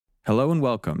Hello and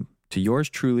welcome to yours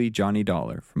truly, Johnny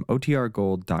Dollar from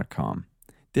OTRGold.com.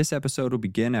 This episode will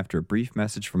begin after a brief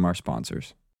message from our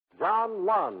sponsors. John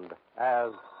Lund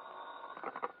as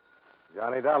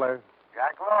Johnny Dollar.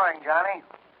 Jack Loring, Johnny.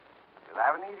 You'll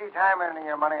have an easy time earning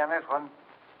your money on this one.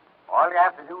 All you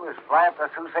have to do is fly up to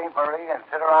Sault Ste. Marie and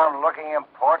sit around looking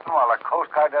important while the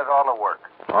Coast Guard does all the work.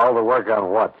 All the work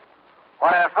on what?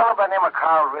 Why, a fellow by the name of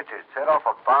Carl Richards set off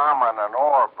a bomb on an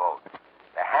ore boat,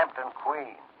 the Hampton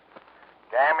Queen.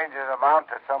 Damages amount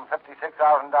to some $56,000.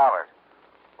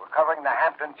 We're covering the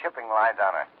Hampton shipping lines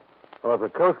on it. Well, if the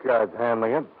Coast Guard's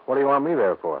handling it, what do you want me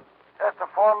there for? Just a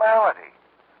formality.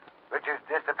 Richards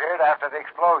disappeared after the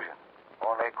explosion.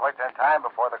 Only quite some time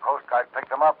before the Coast Guard picked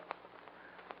him up.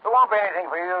 There won't be anything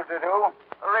for you to do.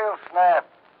 A real snap.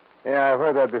 Yeah, I've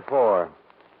heard that before.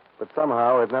 But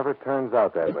somehow it never turns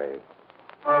out that way.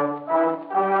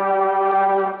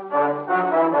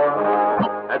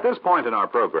 At this point in our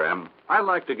program, I'd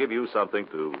like to give you something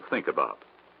to think about.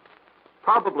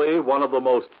 Probably one of the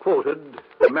most quoted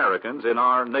Americans in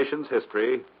our nation's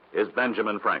history is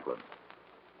Benjamin Franklin.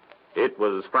 It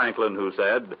was Franklin who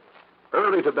said,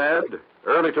 "Early to bed,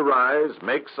 early to rise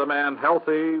makes a man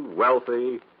healthy,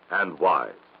 wealthy, and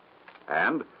wise."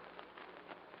 And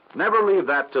never leave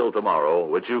that till tomorrow,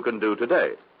 which you can do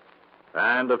today.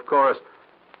 And, of course,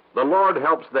 the Lord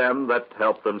helps them that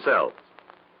help themselves.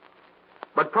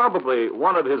 But probably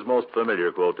one of his most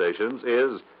familiar quotations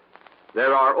is,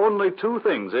 "There are only two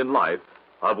things in life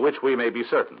of which we may be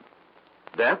certain: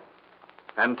 death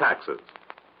and taxes."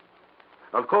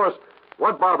 Of course,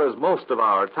 what bothers most of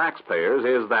our taxpayers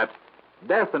is that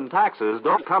death and taxes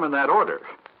don't come in that order.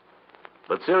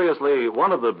 But seriously,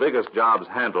 one of the biggest jobs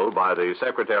handled by the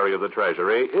Secretary of the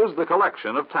Treasury is the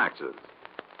collection of taxes,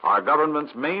 our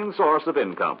government's main source of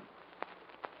income.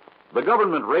 The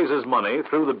government raises money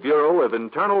through the Bureau of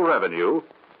Internal Revenue,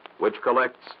 which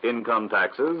collects income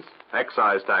taxes,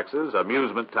 excise taxes,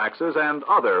 amusement taxes, and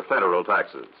other federal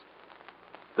taxes.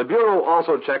 The Bureau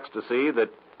also checks to see that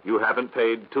you haven't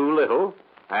paid too little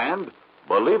and,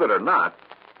 believe it or not,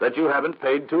 that you haven't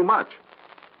paid too much.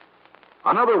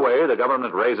 Another way the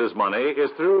government raises money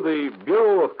is through the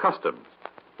Bureau of Customs,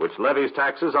 which levies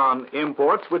taxes on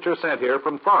imports which are sent here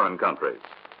from foreign countries.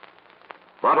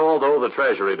 But although the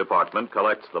Treasury Department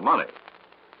collects the money,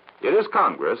 it is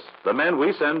Congress, the men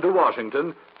we send to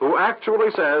Washington, who actually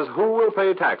says who will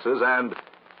pay taxes and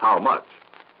how much.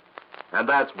 And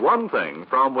that's one thing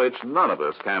from which none of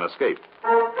us can escape.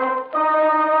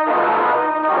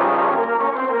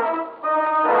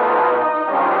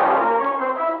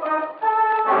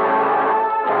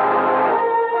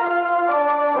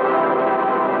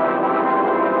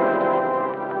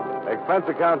 Expense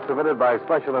account submitted by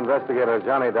Special Investigator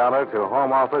Johnny Dollar to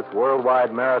Home Office,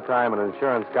 Worldwide Maritime and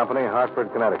Insurance Company,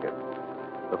 Hartford, Connecticut.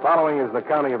 The following is an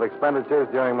accounting of expenditures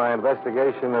during my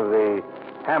investigation of the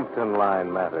Hampton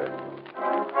Line matter.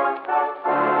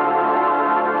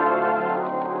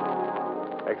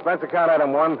 Expense account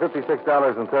item 1,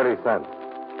 $56.30.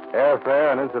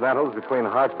 Airfare and incidentals between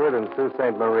Hartford and Sault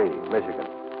Ste. Marie, Michigan.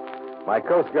 My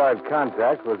Coast Guard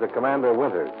contact was a Commander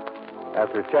Winters.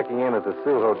 After checking in at the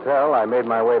Sioux Hotel, I made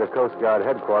my way to Coast Guard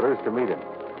headquarters to meet him.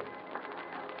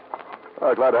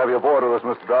 Glad to have you aboard with us,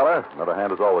 Mr. Dollar. Another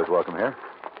hand is always welcome here.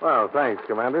 Well, thanks,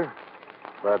 Commander.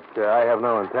 But I have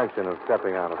no intention of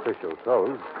stepping on official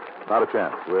toes. Not a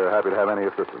chance. We're happy to have any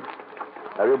assistance.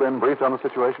 Have you been briefed on the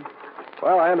situation?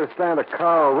 Well, I understand that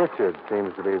Carl Richards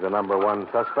seems to be the number one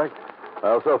suspect.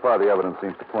 Well, so far the evidence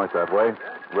seems to point that way.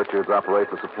 Richards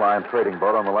operates a supply and trading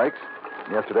boat on the lakes.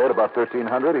 Yesterday at about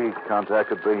 1300, he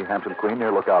contacted the Hampton Queen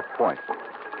near Lookout Point.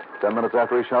 10 minutes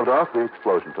after he shoved off, the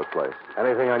explosion took place.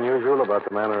 Anything unusual about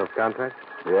the manner of contact?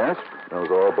 Yes, those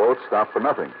oil boats stop for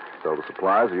nothing, so the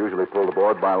supplies are usually pulled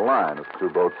aboard by line as the two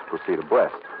boats proceed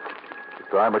abreast. This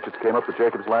time, Richards came up the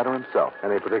Jacob's Ladder himself.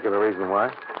 Any particular reason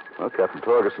why? Well, Captain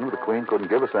Torgerson of the Queen couldn't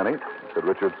give us any. He said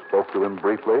Richards spoke to him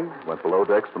briefly, went below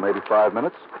decks for maybe 5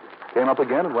 minutes, came up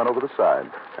again and went over the side.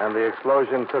 And the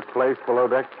explosion took place below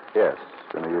deck? Yes,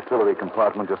 in a utility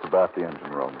compartment just abaft the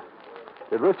engine room.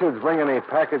 Did Richards bring any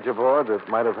package aboard that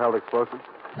might have held explosives?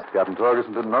 Captain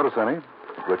Torgerson didn't notice any.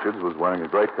 Richards was wearing a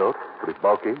greatcoat, pretty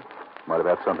bulky. Might have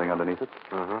had something underneath it.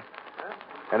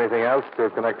 Anything else to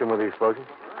connect him with the explosion?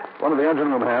 One of the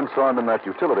engine room hands saw him in that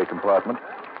utility compartment.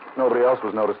 Nobody else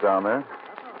was noticed down there.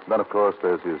 Then, of course,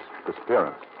 there's his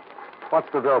disappearance.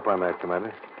 What's the dope on that,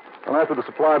 Commander? Well, after the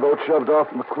supply boat shoved off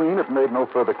from the Queen, it made no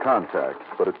further contact,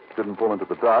 but it didn't pull into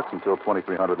the docks until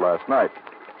 2300 last night.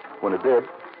 When it did,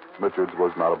 Richards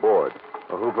was not aboard.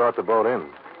 Well, who brought the boat in?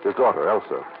 His daughter,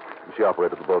 Elsa. She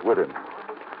operated the boat with him.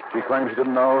 She claims she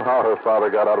didn't know how her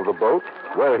father got out of the boat,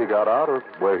 where he got out or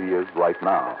where he is right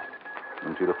now.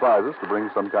 And she defies us to bring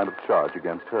some kind of charge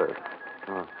against her.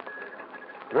 Oh.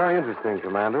 Very interesting,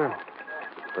 Commander.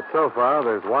 But so far,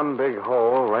 there's one big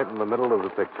hole right in the middle of the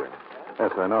picture.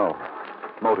 Yes, I know.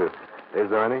 Motive. Is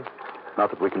there any? Not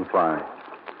that we can find.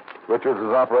 Richards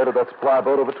has operated that supply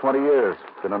boat over 20 years.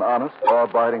 Been an honest,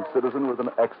 law-abiding citizen with an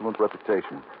excellent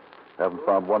reputation. Haven't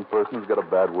found one person who's got a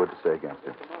bad word to say against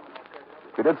him.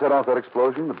 If he did set off that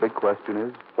explosion, the big question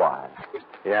is, why?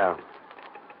 Yeah.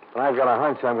 And I've got a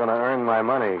hunch I'm going to earn my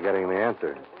money getting the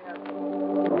answer.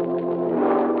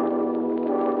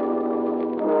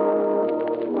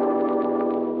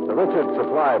 The Richards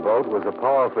supply boat was a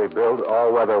powerfully built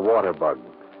all-weather water bug,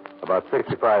 about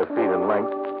 65 feet in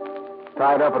length,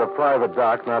 tied up at a private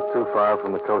dock not too far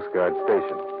from the Coast Guard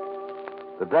station.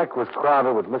 The deck was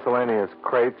crowded with miscellaneous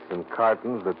crates and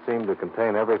cartons that seemed to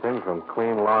contain everything from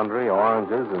clean laundry,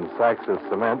 oranges, and sacks of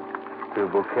cement to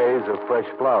bouquets of fresh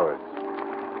flowers.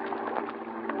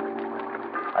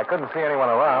 I couldn't see anyone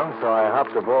around, so I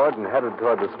hopped aboard and headed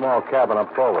toward the small cabin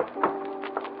up forward.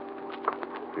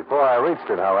 Before I reached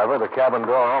it, however, the cabin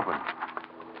door opened.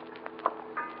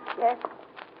 Yes?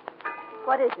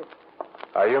 What is it?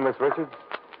 Are you Miss Richards?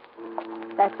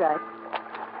 That's right.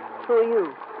 Who are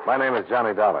you? My name is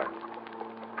Johnny Dollar.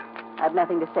 I've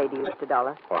nothing to say to you, Mr.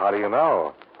 Dollar. Well, how do you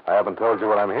know? I haven't told you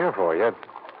what I'm here for yet.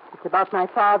 It's about my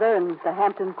father and the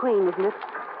Hampton Queen, isn't it?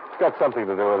 It's got something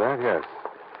to do with that, yes.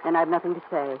 Then I've nothing to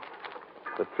say.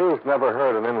 The truth never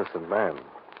hurt an innocent man.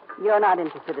 You're not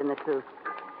interested in the truth.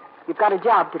 You've got a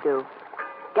job to do.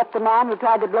 Get the man who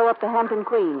tried to blow up the Hampton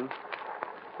Queen.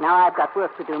 Now I've got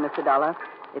work to do, Mr. Dollar.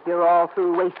 If you're all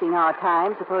through wasting our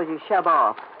time, suppose you shove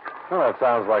off. Well, that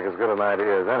sounds like as good an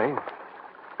idea as any.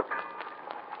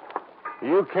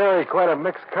 You carry quite a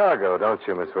mixed cargo, don't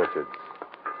you, Miss Richards?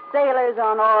 Sailors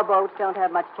on ore boats don't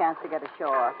have much chance to get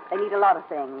ashore. They need a lot of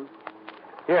things.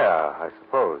 Yeah, I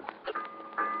suppose.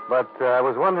 But I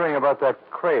was wondering about that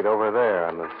crate over there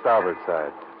on the starboard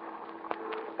side.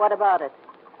 What about it?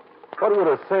 What would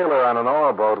a sailor on an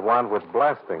ore boat want with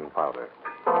blasting powder?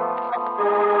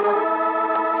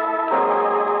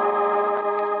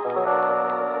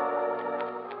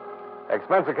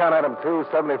 Expense account item 2,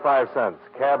 75 cents.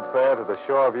 Cab fare to the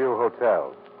Shoreview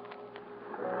Hotel.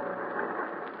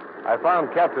 I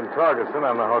found Captain Torgerson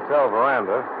on the hotel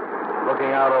veranda,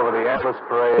 looking out over the endless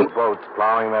parade of boats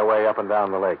plowing their way up and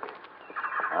down the lake.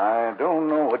 I don't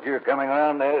know what you're coming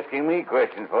around asking me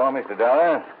questions for, Mr.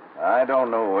 Dollar. I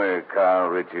don't know where Carl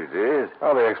Richards is.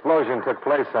 Oh, the explosion took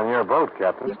place on your boat,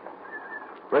 Captain.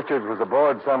 Richards was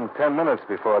aboard some 10 minutes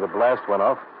before the blast went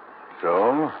off.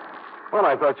 So? Well,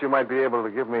 I thought you might be able to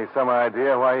give me some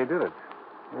idea why he did it.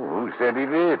 Who said he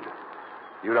did?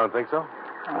 You don't think so?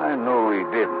 I know he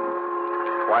didn't.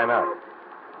 Why not?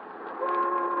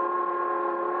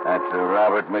 That's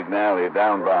Robert McNally,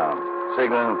 downbound,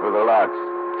 signaling for the locks.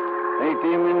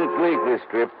 18 minutes late this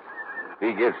trip. If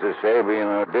he gets the Selby and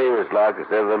the Davis lock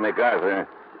instead of the MacArthur,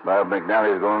 Bob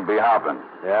McNally's going to be hopping.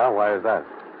 Yeah, why is that?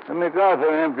 The MacArthur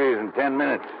empties in 10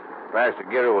 minutes. Faster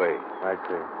getaway. I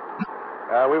see.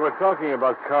 We were talking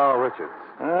about Carl Richards.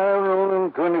 I've known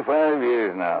him 25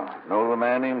 years now. Know the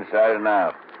man inside and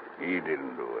out. He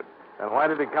didn't do it. And why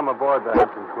did he come aboard the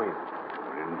Hampton Queen?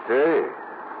 Didn't say.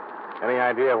 Any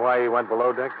idea why he went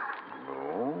below decks?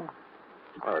 No.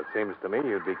 Well, it seems to me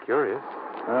you'd be curious.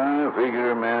 I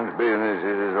figure a man's business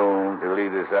is his own till he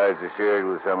decides to share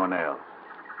it with someone else.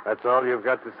 That's all you've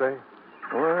got to say?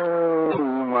 Well,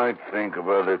 we might think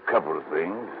about a couple of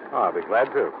things. Oh, I'll be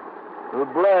glad to. The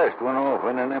blast went off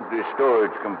in an empty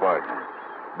storage compartment.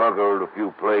 Buckled a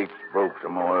few plates, broke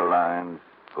some oil lines.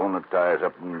 Gonna tie us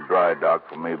up in dry dock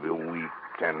for maybe a week,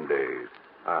 10 days.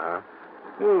 Uh-huh.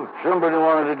 If somebody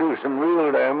wanted to do some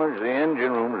real damage, the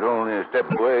engine room's only a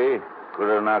step away. Could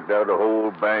have knocked out a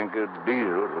whole bank of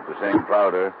diesel with the same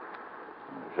powder.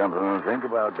 Something to think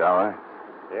about, Dollar.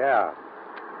 Yeah.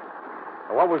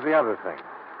 Well, what was the other thing?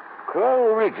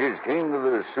 Carl Richards came to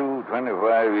the Sioux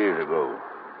 25 years ago.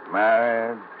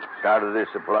 Married, started this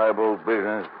supply boat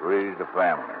business, raised a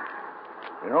family.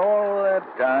 In all that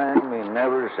time, he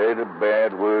never said a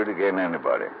bad word against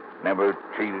anybody. Never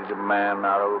cheated a man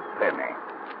out of a penny.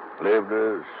 Lived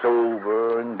a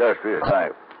sober, industrious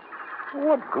life.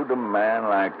 What could a man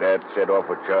like that set off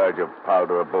a charge of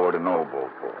powder aboard an old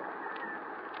boat for?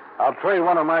 I'll trade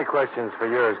one of my questions for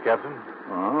yours, Captain.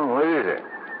 Oh, what is it?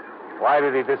 Why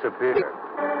did he disappear?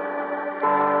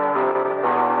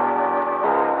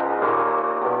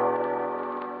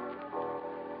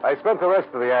 I spent the rest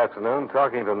of the afternoon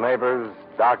talking to neighbors,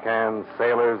 dock hands,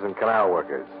 sailors, and canal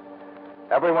workers.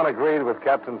 Everyone agreed with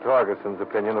Captain Torgerson's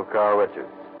opinion of Carl Richards.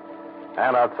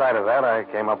 And outside of that, I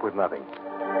came up with nothing.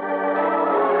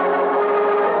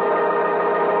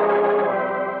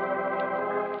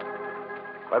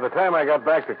 By the time I got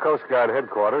back to Coast Guard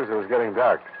headquarters, it was getting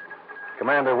dark.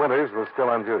 Commander Winters was still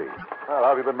on duty. Well, how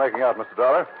have you been making out, Mr.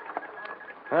 Dollar?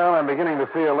 Well, I'm beginning to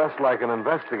feel less like an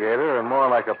investigator and more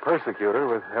like a persecutor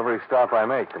with every stop I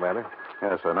make, Commander.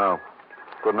 Yes, I know.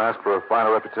 Couldn't ask for a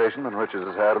finer reputation than Richards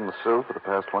has had in the Sioux for the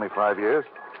past 25 years.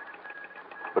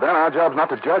 But then our job's not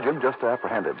to judge him, just to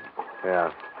apprehend him.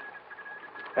 Yeah.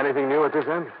 Anything new at this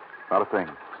end? Not a thing.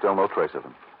 Still no trace of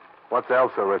him. What's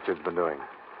Elsa Richards been doing?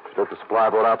 She took the supply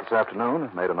boat out this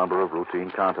afternoon, made a number of routine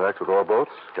contacts with ore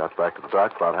boats, got back to the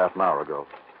dock about half an hour ago.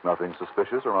 Nothing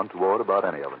suspicious or untoward about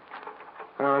any of them.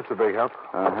 Oh, that's a big help.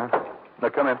 Uh-huh. Now,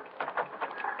 come in.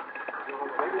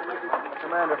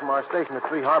 Commander from our station at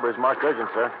Three Harbors, marked urgent,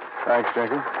 sir. Thanks,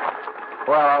 Jenkins.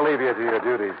 Well, I'll leave you to your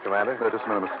duties, Commander. Just a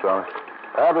minute, Mr. Dollar.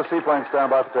 Have the seaplane stand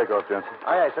by for takeoff, Jensen.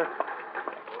 Aye, aye, sir.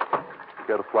 You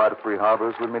care to fly to Three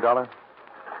Harbors with me, Dollar?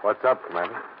 What's up,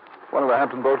 Commander? One of the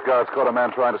Hampton boat guards caught a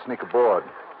man trying to sneak aboard.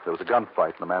 There was a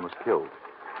gunfight, and the man was killed.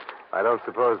 I don't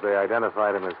suppose they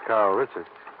identified him as Carl Richards.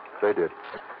 They did.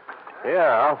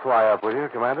 Yeah, I'll fly up with you,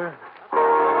 Commander.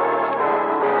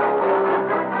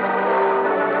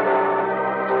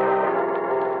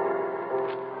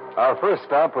 Our first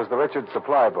stop was the Richards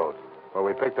supply boat, where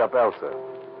we picked up Elsa.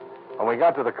 When we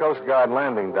got to the Coast Guard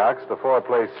landing docks, the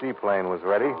four-place seaplane was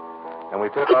ready, and we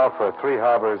took off for Three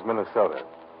Harbors, Minnesota.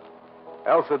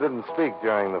 Elsa didn't speak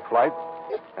during the flight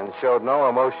and showed no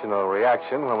emotional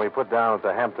reaction when we put down at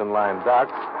the Hampton Line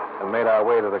docks and made our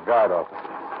way to the guard office.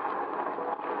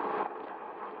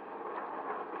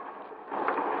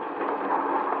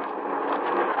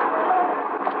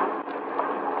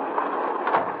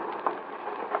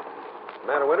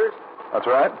 Commander Winters? That's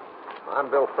right.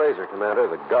 I'm Bill Fraser, Commander,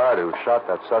 the guard who shot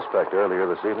that suspect earlier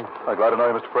this evening. I'm glad to know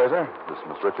you, Mr. Fraser. This is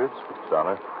Miss Richards, Mr.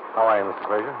 Dollar. How are you, Mr.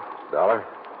 Fraser? Dollar.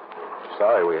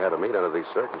 Sorry we had to meet under these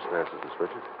circumstances, Miss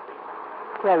Richards.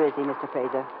 Where is he, Mr.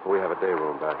 Fraser? We have a day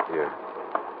room back here.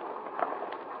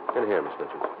 In here, Miss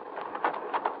Richards.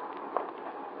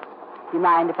 You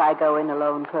mind if I go in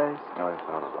alone first? Oh, yes,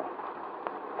 not at all.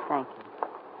 Thank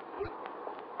you.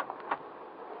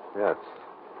 Yeah, it's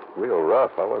real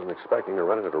rough. I wasn't expecting to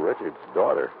run into Richards'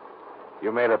 daughter.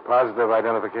 You made a positive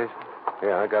identification?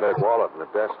 Yeah, I got her wallet in the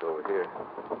desk over here.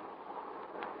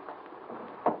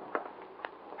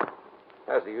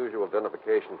 Has the usual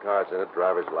identification cards in it,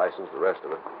 driver's license, the rest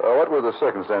of it. What were the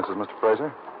circumstances, Mr.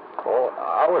 Fraser? Oh,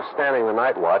 I was standing the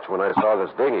night watch when I saw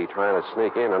this dinghy trying to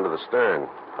sneak in under the stern.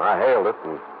 I hailed it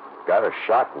and got a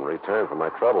shot in return for my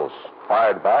troubles.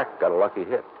 Fired back, got a lucky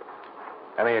hit.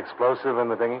 Any explosive in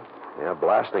the dinghy? Yeah,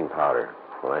 blasting powder.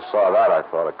 When I saw that, I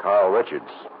thought of Carl Richards.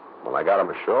 When I got him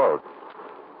ashore,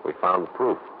 we found the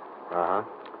proof. Uh-huh.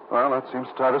 Well, that seems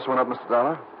to tie this one up, Mr.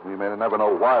 Dollar. We may never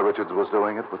know why Richards was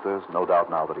doing it, but there's no doubt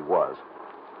now that he was.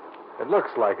 It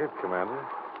looks like it, Commander.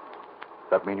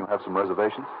 That mean you have some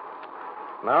reservations?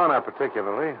 No, not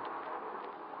particularly.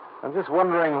 I'm just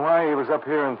wondering why he was up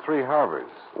here in Three Harbors.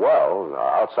 Well,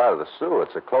 outside of the Sioux,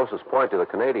 it's the closest point to the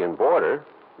Canadian border.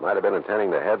 Might have been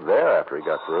intending to head there after he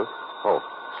got through. Oh,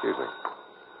 excuse me.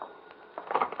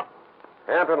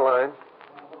 Hampton Line.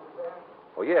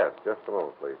 Oh, yes, just a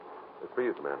moment, please. It's for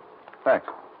you, Commander. Thanks.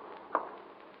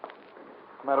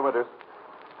 Commander Winters.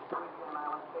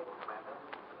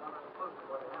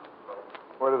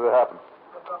 Where did it happen?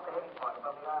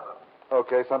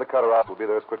 Okay, send a cutter out. We'll be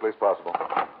there as quickly as possible.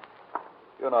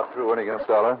 You're not through running against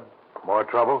Dollar. More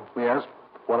trouble? Yes.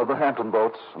 One of the Hampton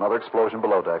boats. Another explosion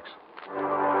below decks.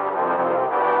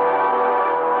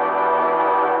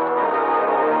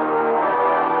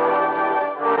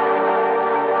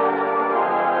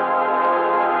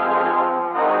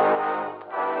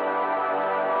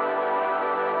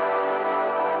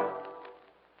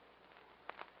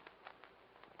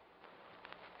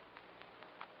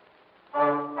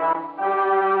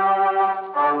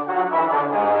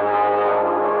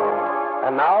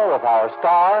 And now, with our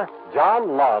star,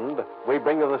 John Lund, we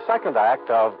bring you the second act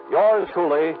of Yours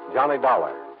Truly, Johnny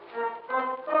Dollar.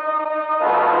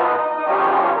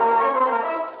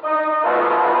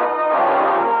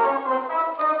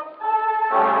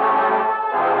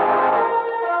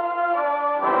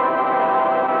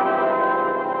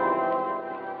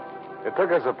 It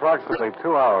took us approximately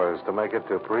 2 hours to make it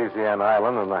to Parisian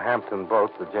Island in the Hampton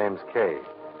boat, the James K.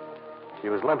 She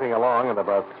was limping along at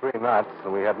about 3 knots,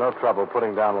 and we had no trouble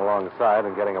putting down alongside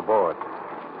and getting aboard.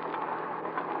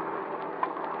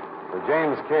 The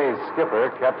James K.'s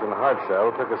skipper, Captain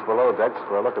Hartzell, took us below decks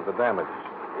for a look at the damage.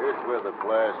 Here's where the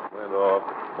blast went off.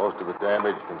 Most of the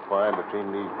damage confined between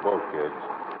these bulkheads.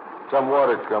 Some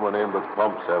water coming in, but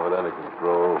pumps have it under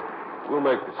control. We'll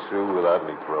make the Sioux without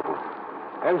any trouble.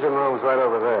 Engine room's right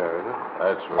over there, is it?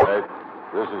 That's right.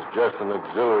 This is just an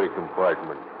auxiliary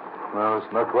compartment. No, there's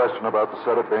no question about the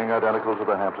setup being identical to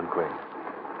the Hampton Queen.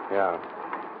 Yeah.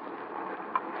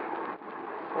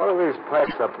 What are these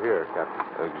pipes up here, Captain?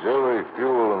 Auxiliary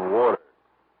fuel and water.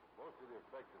 Most of the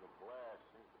effect of the blast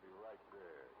seems to be right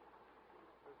there.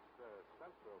 This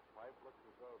central pipe looks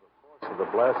as though the force of the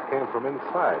blast came from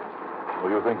inside.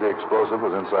 Well, you think the explosive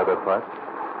was inside that pipe?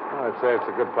 Well, I'd say it's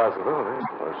a good possibility.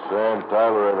 If Sam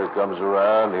Tyler ever comes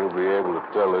around, he'll be able to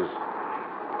tell us.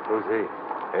 Who's he?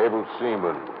 Abel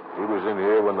Seaman. He was in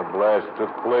here when the blast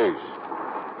took place.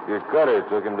 Your cutter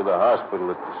took him to the hospital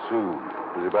at the Sioux.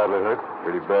 Was he badly hurt?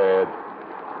 Pretty bad.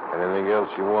 Anything else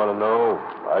you want to know?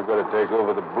 I've got to take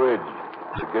over the bridge.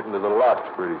 We're getting to the locks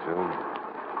pretty soon.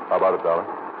 How about it, Dollar?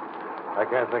 I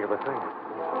can't think of a thing.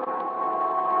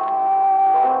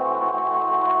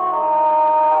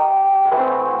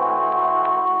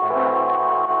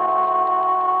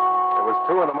 It was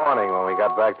 2 a.m. when we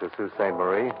got back to Sault Ste.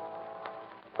 Marie.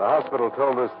 The hospital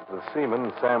told us that the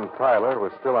seaman, Sam Tyler,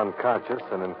 was still unconscious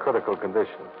and in critical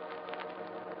condition.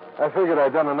 I figured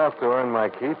I'd done enough to earn my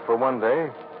keep for one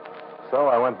day, so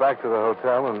I went back to the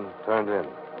hotel and turned in.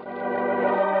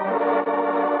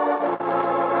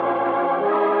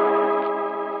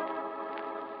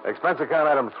 Expense account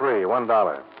item 3,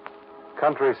 $1.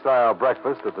 Country-style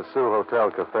breakfast at the Sioux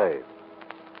Hotel Cafe.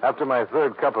 After my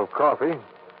third cup of coffee,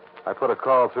 I put a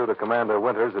call through to Commander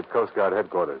Winters at Coast Guard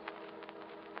headquarters.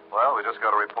 Well, we just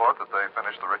got a report that they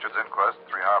finished the Richards inquest at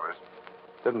Three Harbors.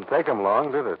 Didn't take them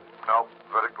long, did it? No,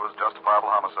 verdict was justifiable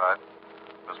homicide.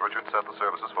 Miss Richards set the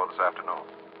services for this afternoon.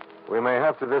 We may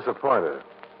have to disappoint her.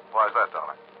 Why is that,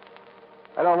 Dollar?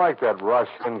 I don't like that rush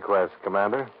inquest,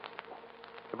 Commander.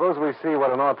 Suppose we see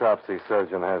what an autopsy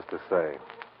surgeon has to say.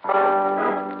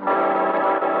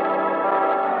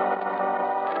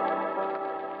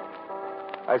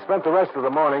 I spent the rest of the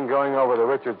morning going over the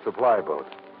Richards supply boat.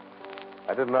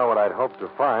 I didn't know what I'd hoped to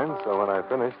find, so when I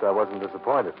finished, I wasn't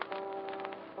disappointed.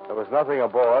 There was nothing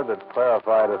aboard that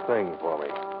clarified a thing for me.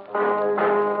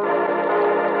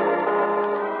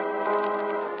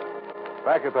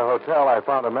 Back at the hotel, I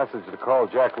found a message to call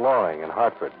Jack Loring in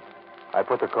Hartford. I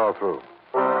put the call through.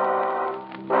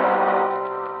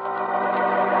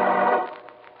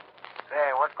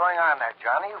 Say, what's going on there,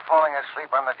 Johnny? You falling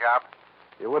asleep on the job?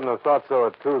 You wouldn't have thought so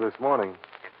at 2 this morning.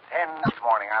 It's 10 this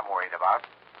morning I'm worried about.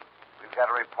 We've got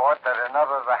a report that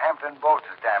another of the Hampton boats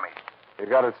is damaged. You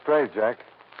got it straight, Jack.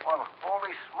 Well,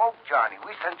 holy smoke, Johnny.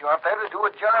 We sent you out there to do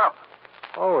a job.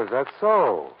 Oh, is that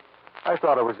so? I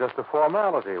thought it was just a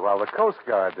formality while the Coast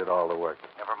Guard did all the work.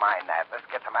 Never mind that. Let's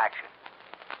get some action.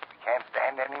 We can't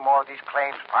stand any more of these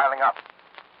claims piling up.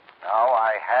 Now,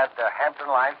 I had the Hampton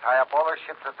Line tie up all their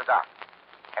ships at the dock.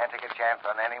 Can't take a chance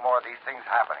on any more of these things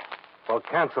happening. Well,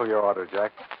 cancel your order,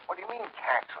 Jack. What do you mean,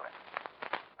 cancel it?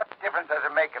 What difference does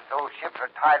it make if those ships are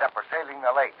tied up or sailing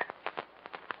the lake?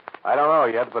 I don't know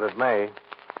yet, but it may.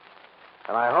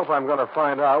 And I hope I'm going to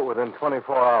find out within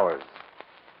 24 hours.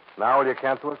 Now will you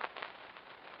cancel it?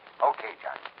 Okay,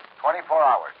 Johnny. 24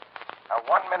 hours. Now,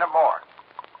 1 minute more.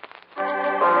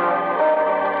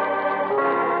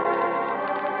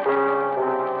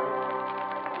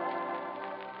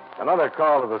 Another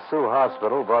call to the Sioux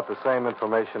Hospital brought the same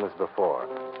information as before.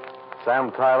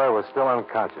 Sam Tyler was still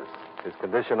unconscious, his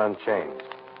condition unchanged.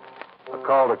 A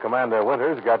call to Commander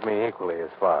Winters got me equally as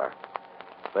far.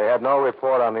 They had no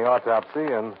report on the autopsy,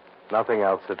 and nothing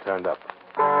else had turned up.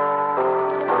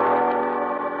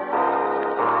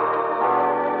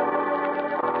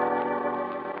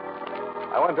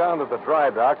 I went down to the dry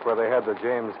dock where they had the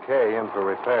James K. in for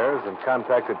repairs and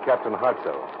contacted Captain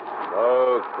Hartzell.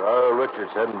 Oh, Carl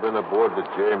Richards hadn't been aboard the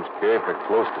James K. for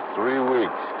close to 3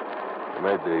 weeks. He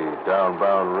made the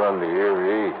downbound run to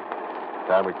Erie.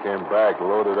 Time we came back,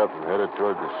 loaded up and headed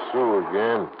toward the Sioux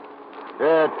again.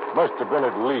 Yeah, it must have been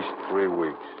at least 3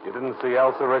 weeks. You didn't see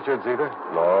Elsa Richards either?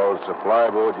 No, the supply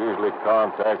boat usually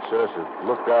contacts us at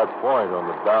Lookout Point on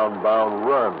the downbound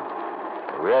run.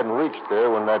 We hadn't reached there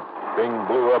when that thing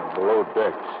blew up below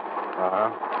decks.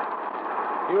 Uh-huh.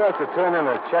 You have to turn in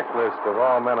a checklist of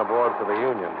all men aboard for the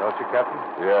Union, don't you, Captain?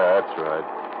 Yeah, that's right.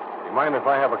 You mind if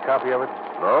I have a copy of it?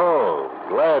 No,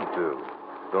 glad to.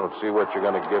 Don't see what you're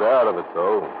going to get out of it,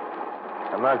 though.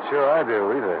 I'm not sure I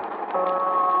do either.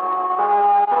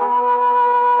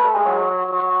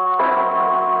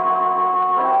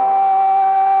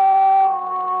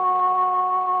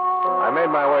 I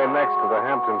made my way next to the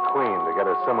Hampton Queen to get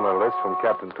a similar list from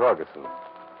Captain Torgeson.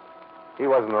 He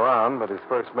wasn't around, but his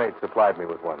first mate supplied me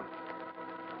with one.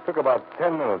 Took about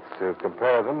 10 minutes to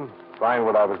compare them find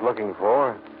what I was looking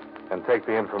for, and take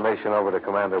the information over to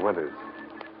Commander Winters.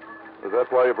 Is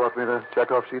that why you brought me the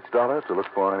checkoff sheets, Dollar? To look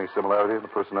for any similarity in the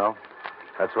personnel?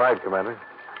 That's right, Commander.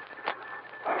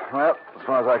 Well, as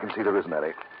far as I can see, there isn't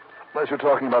any. Unless you're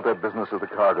talking about that business of the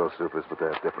cargo supers, but they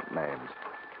have different names.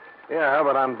 Yeah,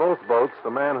 but on both boats, the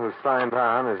man who signed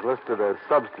on is listed as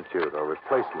substitute or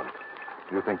replacement.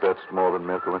 Do you think that's more than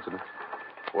mere coincidence?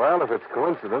 Well, if it's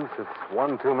coincidence, it's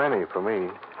one too many for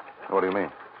me. What do you mean?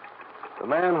 The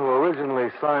man who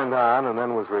originally signed on and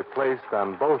then was replaced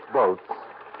on both boats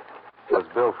was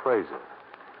Bill Fraser.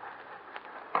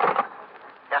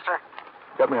 Yes, sir?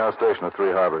 Get me our station at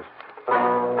Three Harbors.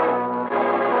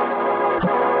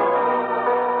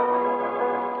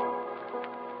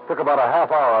 Took about a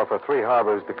half hour for Three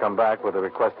Harbors to come back with the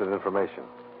requested information.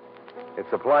 It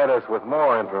supplied us with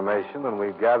more information than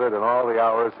we'd gathered in all the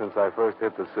hours since I first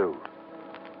hit the Sioux.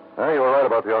 You were right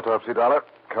about the autopsy, Dollar.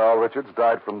 Carl Richards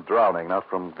died from drowning, not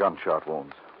from gunshot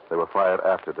wounds. They were fired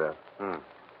after death.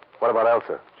 What about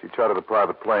Elsa? She chartered a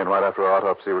private plane right after our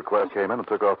autopsy request came in and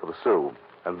took off for the Sioux.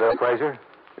 And Bill Fraser?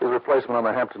 His replacement on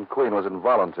the Hampton Queen was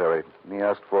involuntary. He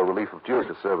asked for relief of duty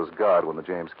to serve as guard when the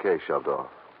James K. shoved off.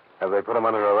 Have they put him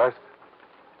under arrest?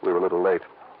 We were a little late.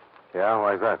 Yeah,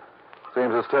 why's that?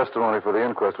 Seems his testimony for the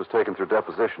inquest was taken through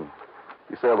deposition.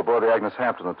 He sailed aboard the Agnes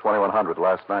Hampton at 2100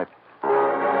 last night.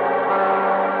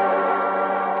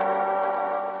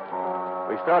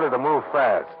 We started to move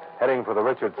fast, heading for the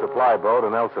Richards supply boat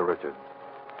and Elsa Richards.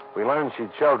 We learned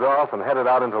she'd shoved off and headed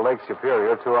out into Lake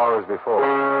Superior 2 hours before.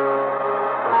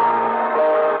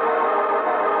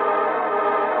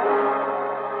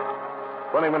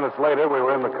 20 minutes later, we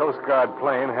were in the Coast Guard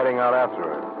plane heading out after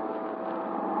her.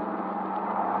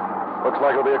 Looks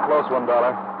like it'll be a close one,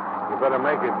 Dollar. You better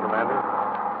make it, Commander.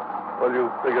 What do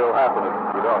you figure will happen if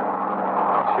you don't?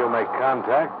 She'll make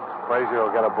contact, Fraser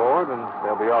will get aboard, and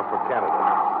they'll be off for Canada.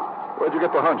 Where'd you get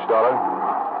the hunch, Dollar?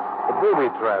 The booby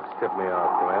traps tipped me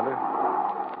off, Commander.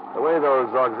 The way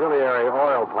those auxiliary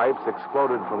oil pipes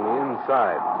exploded from the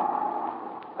inside.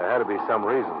 There had to be some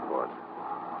reason for it.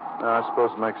 I suppose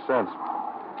it makes sense.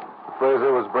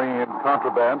 Fraser was bringing in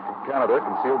contraband from Canada,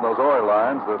 concealed in those oil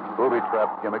lines. The booby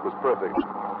trap gimmick was perfect.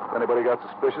 If anybody got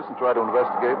suspicious and tried to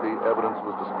investigate, the evidence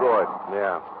was destroyed.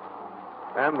 Yeah.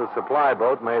 And the supply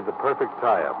boat made the perfect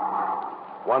tie-up.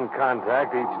 One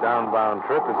contact each downbound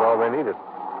trip is all they needed.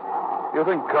 You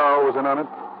think Carl was in on it?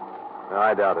 No,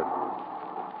 I doubt it.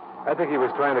 I think he was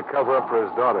trying to cover up for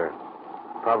his daughter.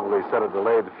 Probably set a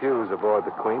delayed fuse aboard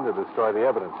the Queen to destroy the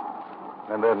evidence.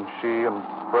 And then she and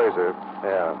Fraser.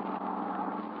 Yeah.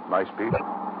 Nice beat.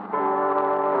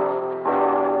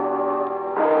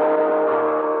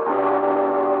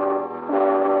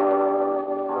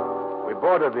 We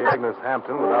boarded the Agnes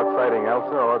Hampton without sighting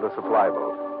Elsa or the supply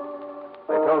boat.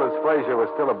 They told us Fraser was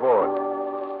still aboard.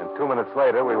 And 2 minutes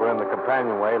later, we were in the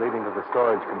companionway leading to the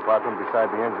storage compartment beside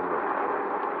the engine room.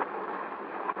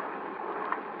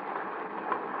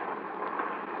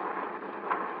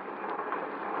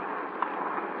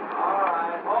 All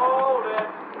right, hold it.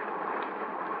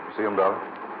 You see him, Dollar?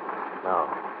 No.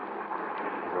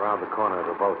 He's around the corner of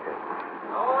the boat here.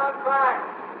 No one back.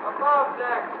 Above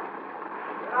deck.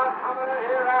 You're not coming in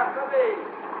here after me.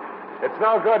 It's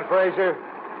no good, Fraser.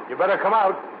 You better come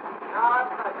out.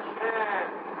 Not a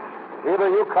chance.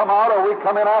 Either you come out or we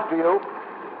come in after you.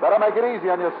 Better make it easy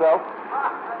on yourself.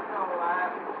 That's no laugh.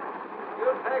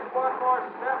 You take one more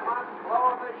step, I'm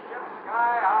blowing the ship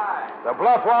sky high. The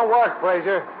bluff won't work,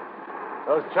 Fraser.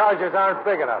 Those charges aren't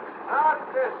big enough. Not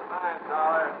this time,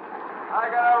 Dollar.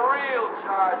 I got a real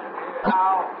charge in here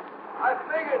now. I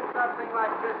figured something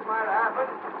like this might happen,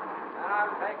 and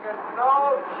I'm taking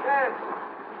no chances.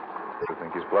 You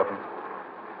think he's bluffing?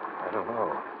 I don't know.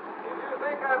 If you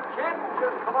think I'm kidding,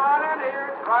 just come on in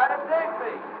here and try to dig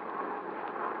me.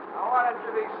 Now, why don't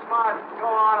you be smart and go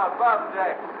on above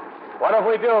deck? What if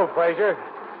we do, Fraser?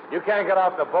 You can't get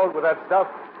off the boat with that stuff.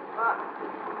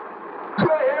 You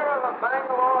hear of the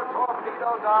Bangalore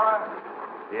torpedo, Dollar?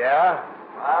 Yeah?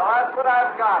 Well, that's what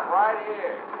I've got right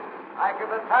here. I can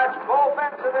attach both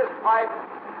ends of this pipe,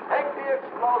 take the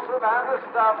explosive and the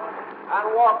stuff, and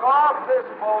walk off this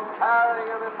boat carrying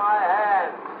them in my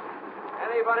hands.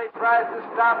 Anybody tries to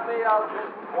stop me, I'll just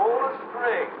pull the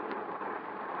string.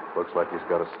 Looks like he's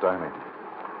got a stymie.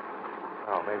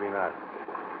 Oh, maybe not.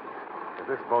 If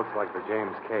this boat's like the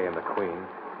James K. and the Queen,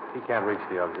 he can't reach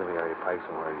the auxiliary pipes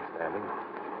from where he's standing.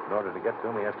 In order to get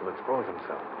to him, he has to expose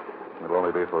himself. It'll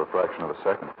only be for a fraction of a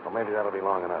second. Well, maybe that'll be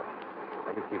long enough.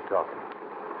 Maybe keep talking.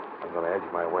 I'm going to edge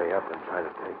my way up and try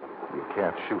to take him. You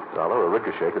can't shoot, Dollar. A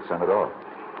ricochet could send it off.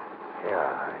 Yeah,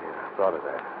 I thought of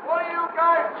that. What are you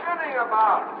guys chinning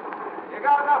about? You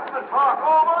got nothing to talk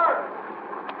over?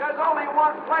 There's only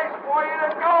one place for you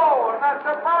to go, and that's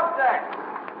above deck.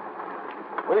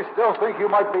 We still think you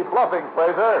might be bluffing,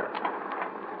 Fraser.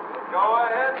 Go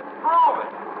ahead and prove it.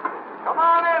 Come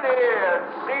on in here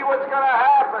and see what's going to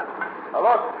happen. Now,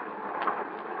 look.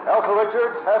 Elsa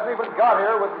Richards hasn't even got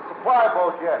here with the supply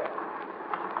boat yet.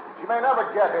 She may never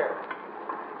get here.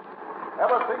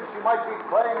 Ever think she might be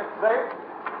playing it safe,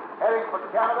 heading for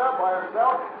Canada by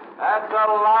herself? That's a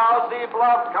lousy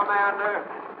bluff, Commander.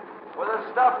 With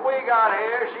the stuff we got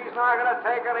here, she's not going to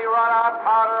take any run-out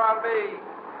powder on me.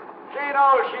 She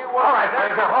knows she won't. All right,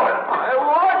 Fraser, hold it. I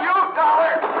warn you,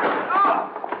 Dollar.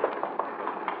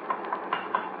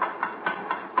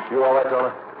 You all right, Dollar?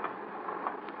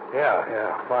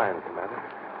 Yeah, fine, Commander.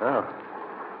 Oh.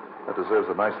 That deserves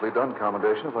a nicely done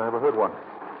commendation if I ever heard one.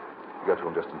 You got to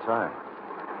him just in time.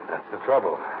 That's the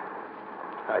trouble.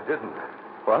 I didn't.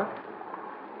 What?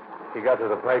 He got to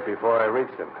the plate before I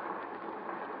reached him.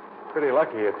 Pretty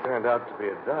lucky it turned out to be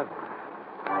a dud.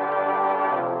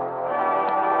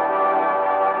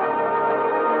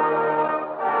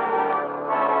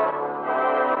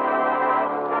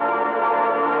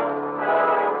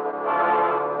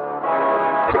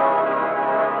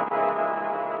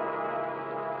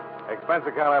 Expense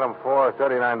account item 4,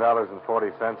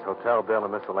 $39.40, hotel bill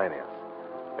and miscellaneous.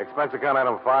 Expense account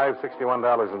item 5,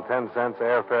 $61.10,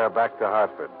 airfare back to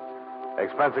Hartford.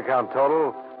 Expense account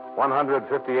total,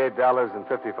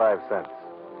 $158.55.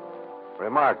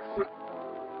 Remarks.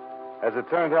 As it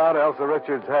turned out, Elsa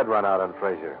Richards had run out on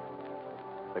Fraser.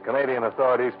 The Canadian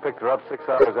authorities picked her up 6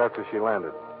 hours after she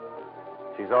landed.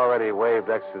 She's already waived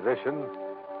extradition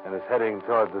and is heading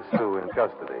toward the Sioux in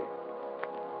custody.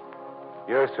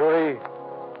 Yours truly,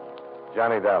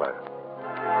 Johnny Dollar.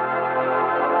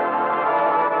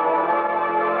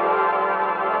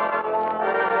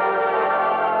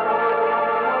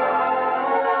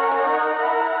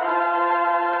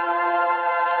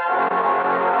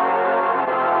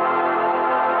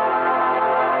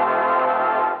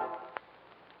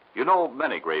 You know,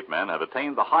 many great men have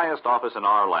attained the highest office in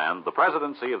our land, the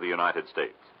presidency of the United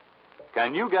States.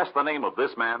 Can you guess the name of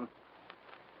this man?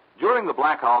 During the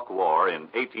Black Hawk War in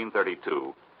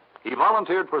 1832, he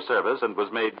volunteered for service and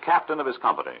was made captain of his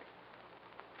company.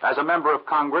 As a member of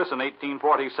Congress in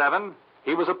 1847,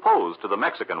 he was opposed to the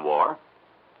Mexican War.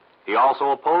 He also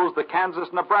opposed the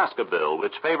Kansas-Nebraska bill,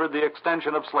 which favored the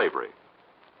extension of slavery.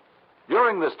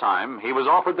 During this time, he was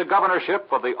offered the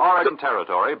governorship of the Oregon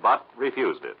Territory, but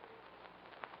refused it.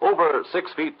 Over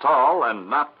 6 feet tall and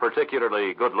not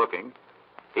particularly good-looking,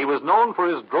 he was known for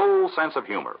his droll sense of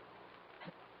humor.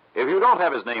 If you don't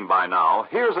have his name by now,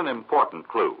 here's an important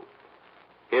clue.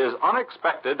 His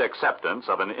unexpected acceptance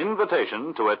of an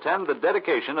invitation to attend the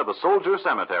dedication of a soldier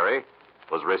cemetery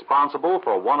was responsible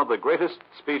for one of the greatest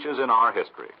speeches in our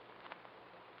history.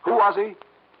 Who was he?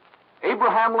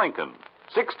 Abraham Lincoln,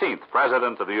 16th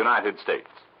President of the United States.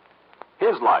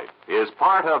 His life is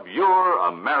part of your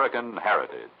American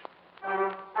heritage.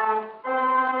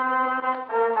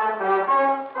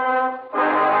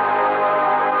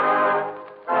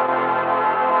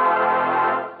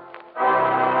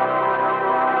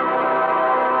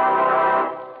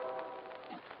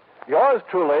 Yours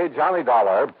truly, Johnny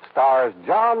Dollar, stars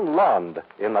John Lund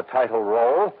in the title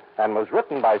role and was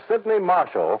written by Sidney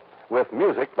Marshall with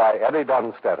music by Eddie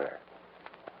Dunstetter.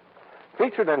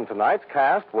 Featured in tonight's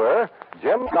cast were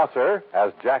Jim Nusser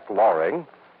as Jack Loring,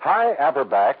 Hy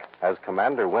Averback as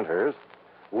Commander Winters,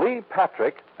 Lee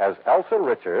Patrick as Elsa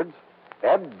Richards,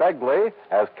 Ed Begley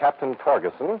as Captain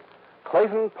Torgeson,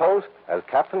 Clayton Post as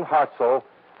Captain Hartzell,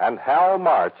 and Hal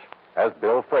March as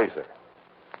Bill Fraser.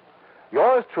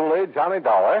 Yours truly, Johnny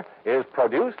Dollar, is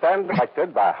produced and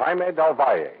directed by Jaime Del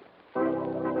Valle.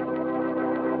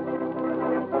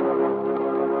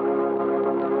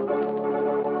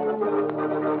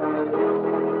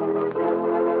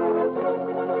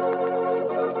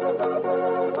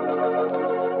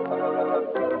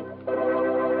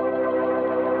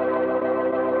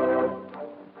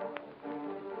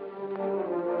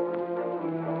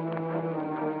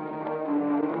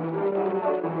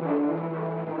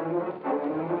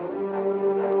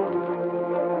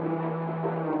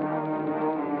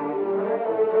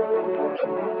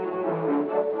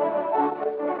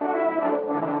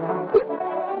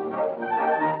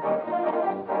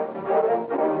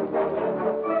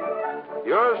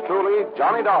 Yours truly,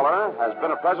 Johnny Dollar, has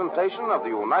been a presentation of the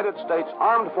United States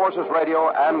Armed Forces Radio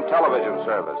and Television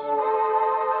Service.